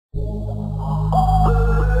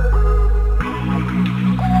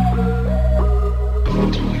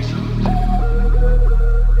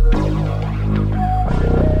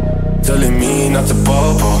not to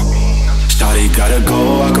bubble. Shawty gotta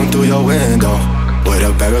go, I come through your window with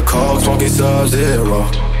a bag of coke, smoking Sub-Zero.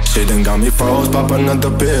 Shit done got me froze, pop another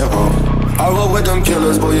beer, I roll with them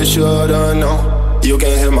killers, boy, you shoulda know. You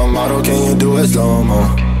can't hit my motto, can you do it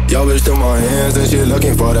slow-mo? Yo, bitch through my hands and she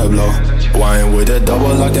looking for that blow. Wine with that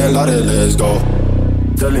double lock, then loaded, let's go.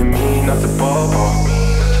 Telling me not to bubble.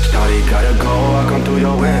 Shawty gotta go, I come through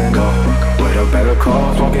your window with a bag of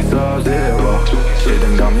coke, smoking Sub-Zero. Shit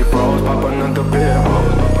done got me froze, pop another beer,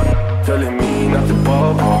 Telling me not to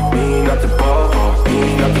bubble, me not to bubble,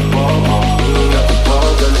 me not to bubble, me not to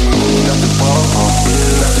bubble. Telling me not to bubble, me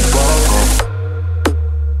not to bubble.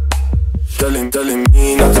 Telling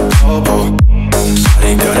me not to bubble.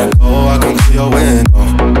 Shawty gotta go, I come through your window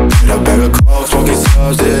with a bag of coke, smoking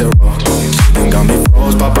Sub-Zero. Shit done got me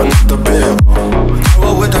froze, pop another beer, I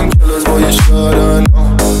roll with them killers, boy, you shoulda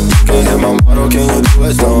know. You can't hit my motto, can you do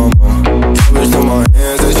it slow-mo? Yo, bitch through my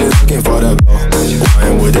hands and she looking for that blow.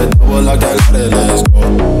 Wine with that double lock, that loaded, let's go.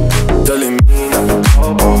 Telling me not to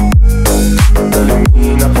bubble. Telling me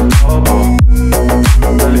not to bubble.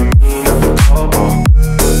 Telling me not to bubble.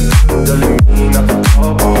 Telling me not to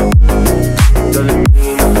bubble. Telling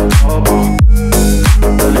me not to bubble.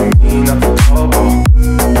 Telling me not to bubble.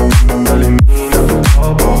 Telling me not to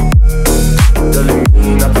bubble. Telling me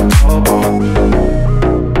not to bubble.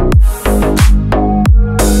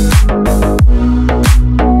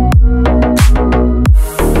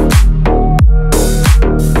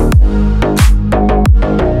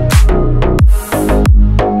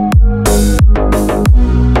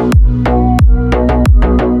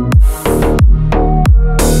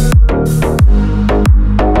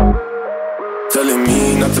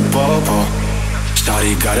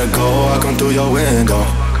 Gotta go, I come through your window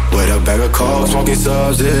with a bag of coke, smoking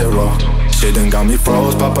Sub-Zero. Shit done got me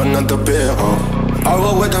froze, pop another beer, I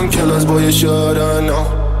roll with them killers, boy, you shoulda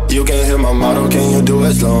know. You can't hit my motto, can you do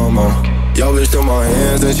it slow-mo? Yo, bitch through my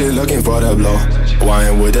hands and she looking for that blow.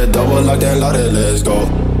 Wine with that double lock, then loaded, let's go.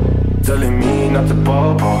 Telling me not to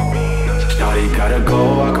bubble. Shawty gotta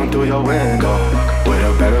go, I come through your window with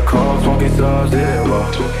a bag of coke, smoking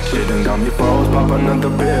Sub-Zero. Shit done got me froze, pop another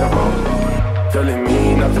beer, Telling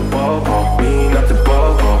me not to bubble, me not to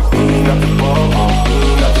bubble, me not to bubble,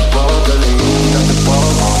 me not to bubble. Telling me not to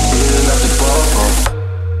bubble, me not to bubble.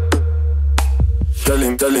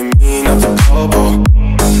 Telling me not to bubble.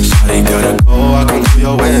 Shawty gotta go, I come through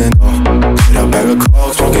your window with a bag of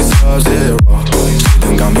coke, smoking Sub-Zero. Shit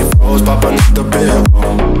done got me froze, pop another beer,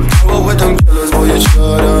 I roll with them killers, boy, you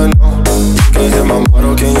shoulda know. You can't hit my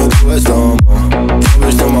motto, can you do it slow-mo? Yo,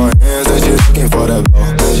 bitch through my hands and she looking for that blow.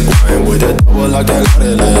 Wine with that double lock, then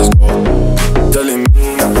loaded, let's go. Telling me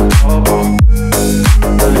not to bubble.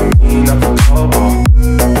 Telling me not to bubble.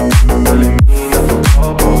 Telling me not to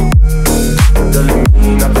bubble. Telling me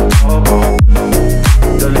not to bubble.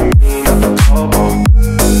 Telling me not to bubble.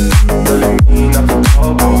 Telling me not to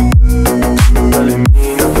bubble. Telling me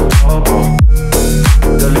not to bubble.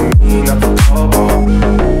 Telling me not to bubble.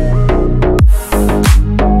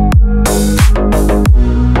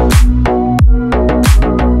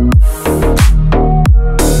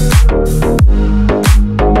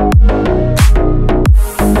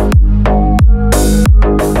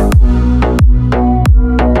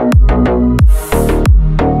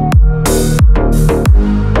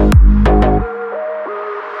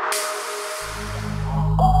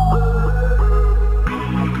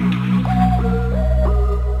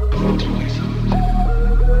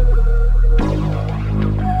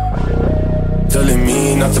 Telling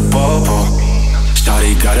me not to bubble.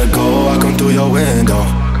 Shawty gotta go, I come through your window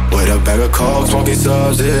with a bag of coke, smoking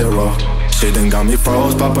Sub-Zero. Shit done got me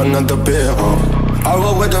froze, pop another beer, I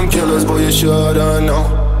roll with them killers, boy, you shoulda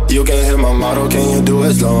know. You can't hit my motto, can you do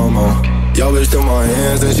it slow-mo? Yo, bitch through my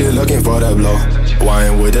hands and she looking for that blow.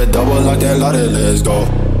 Wine with that double lock, then loaded, let's go.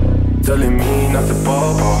 Telling me not to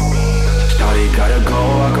bubble. Shawty gotta go,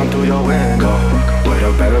 I come through your window with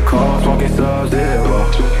a bag of coke, smoking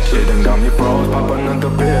Sub-Zero. Shit done got me froze, pop another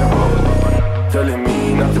beer, Telling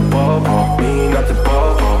me not to bubble, me not to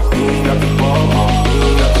bubble, me not to bubble,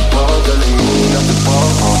 me not to bubble. Telling me not to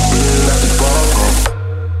bubble, me not to bubble.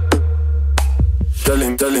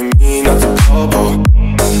 Telling me not to bubble.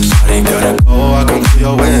 Shawty gotta go, I come through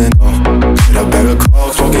your window with a bag of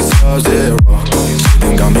coke, smoking Sub-Zero. Shit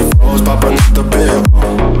done got me froze, pop another beer,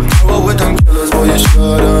 I roll with them killers, boy, you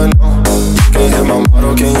shoulda know. You can't hit my motto,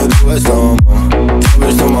 can you do it slow-mo? Yo,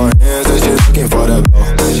 bitch through my hands and she looking for that blow.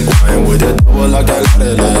 Wine with that double lock, that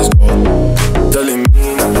loaded, let's go. Telling me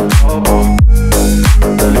not to bubble.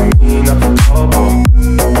 Telling me not to bubble.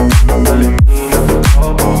 Telling me not to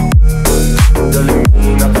bubble. Telling me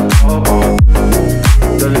not to bubble.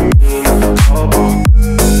 Telling me not to bubble.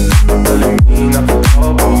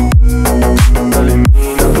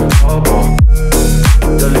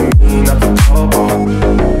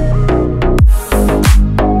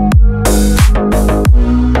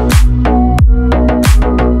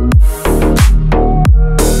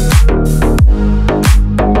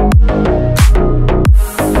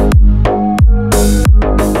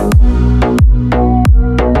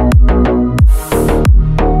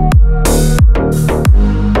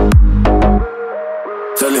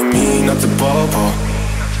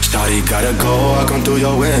 go, I come through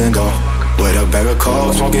your window with a bag of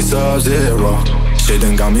coke, smoking Sub-Zero. Shit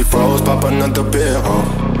done got me froze, pop another beer,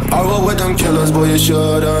 I roll with them killers, boy, you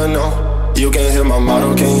shoulda know. You can't hit my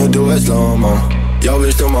motto, can you do it slow-mo? Yo,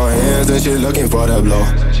 bitch to my hands and she looking for that blow.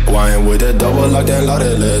 Wine with that double lock, then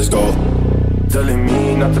loaded, let's go. Telling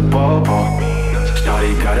me not to popo.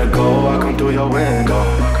 Shawty gotta go, I come through your window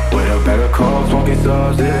with a bag of coke, smoking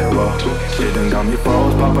Sub-Zero. Shit done got me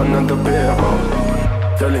froze, pop another beer,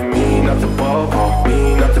 telling me not to popo,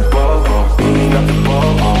 me not to popo, me not to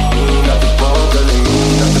popo, me not to popo, telling me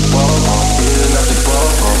not to popo, me not to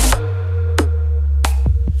popo,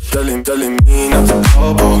 telling me not to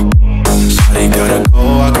popo. Shawty gotta go,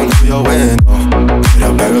 I come through your window with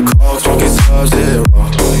a bag of coke, smoking Sub-Zero.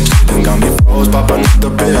 Shit done got me froze, pop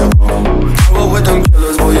another beer. I roll with them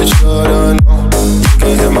killers, boy, you shoulda know. You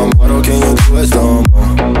can't hit my motto, can you do it slow-mo?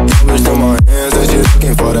 Yo, bitch to my hands and she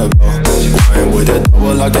looking for that blow. Wine with that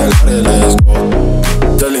double lock, then loaded, let's go.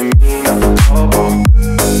 Telling me not to popo,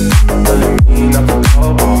 telling me not to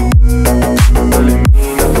popo, telling me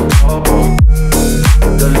not to popo,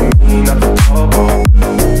 telling me not to popo,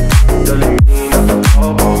 telling me not to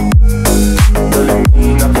popo, telling me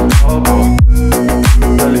not to popo,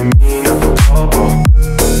 telling me not to popo,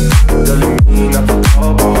 telling me not to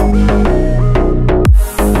popo.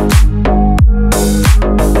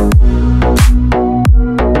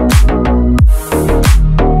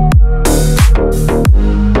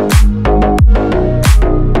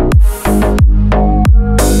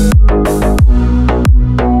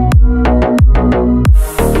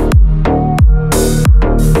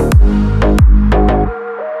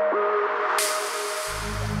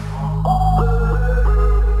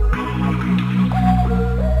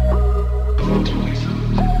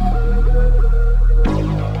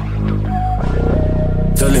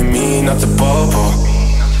 Telling me not to popo.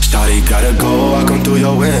 Shawty gotta go, I come through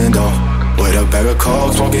your window with a bag of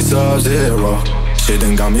coke, smoking Sub-Zero. Shit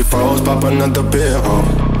done got me froze, pop another beer,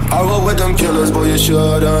 I roll with them killers, boy, you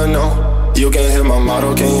shoulda know. You can't hit my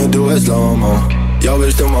motto, can you do it slow-mo? Yo,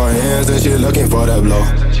 bitch to my hands and she looking for that blow.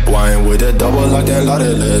 Wine with that double lock, then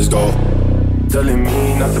loaded, let's go. Telling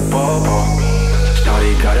me not to popo.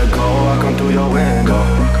 Shawty gotta go, I come through your window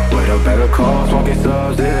with a bag of coke, smoking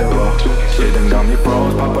Sub-Zero. Shit done got me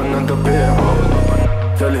froze, pop another beer,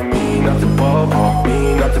 telling me not to popo,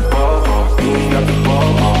 me not to popo, me not to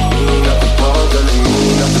popo, me not to popo, telling me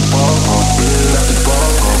not to popo, me not to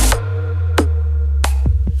popo,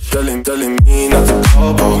 telling me not to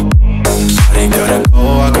popo. Shawty gotta go,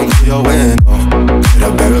 I come through your window with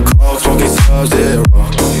a bag of coke, smoking Sub-Zero.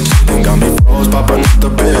 Shit done got me froze, pop another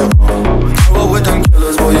beer, I roll with them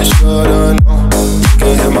killers, boy, you shoulda know. You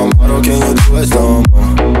can't hit my motto, can you do it slow-mo?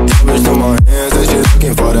 Yo, bitch to my hands and she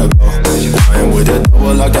looking for that blow. Wine with that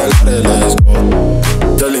double lock, then loaded, let's go.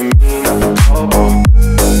 Telling me not to popo,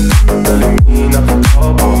 telling me not to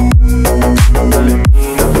popo, telling me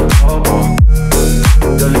not to popo,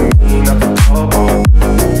 telling me not to popo,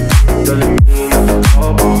 telling me not to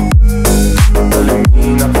popo, telling me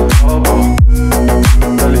not to popo,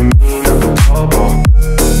 telling me not to popo,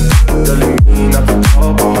 telling me not to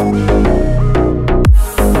popo.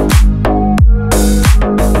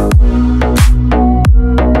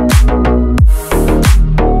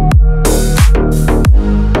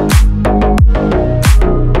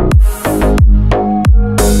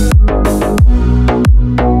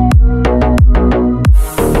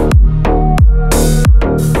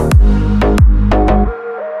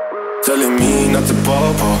 Telling me not to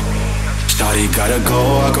popo. Shawty gotta go,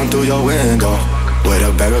 I come through your window with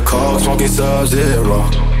a bag of coke, smoking Sub-Zero.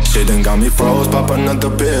 Shit done got me froze, pop another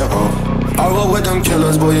beer, I roll with them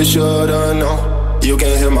killers, boy, you shoulda know. You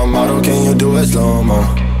can't hit my motto, can you do it slow-mo?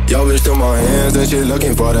 Yo, bitch to my hands and she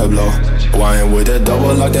looking for that blow. Wine with that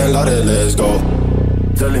double lock, then loaded, let's go.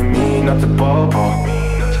 Telling me not to popo.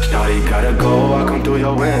 Shawty gotta go, I come through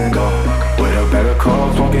your window with a bag of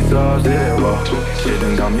coke, smoking Sub-Zero. Shit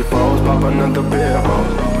done got me froze, pop another beer,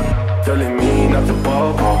 telling me not to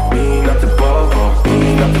popo.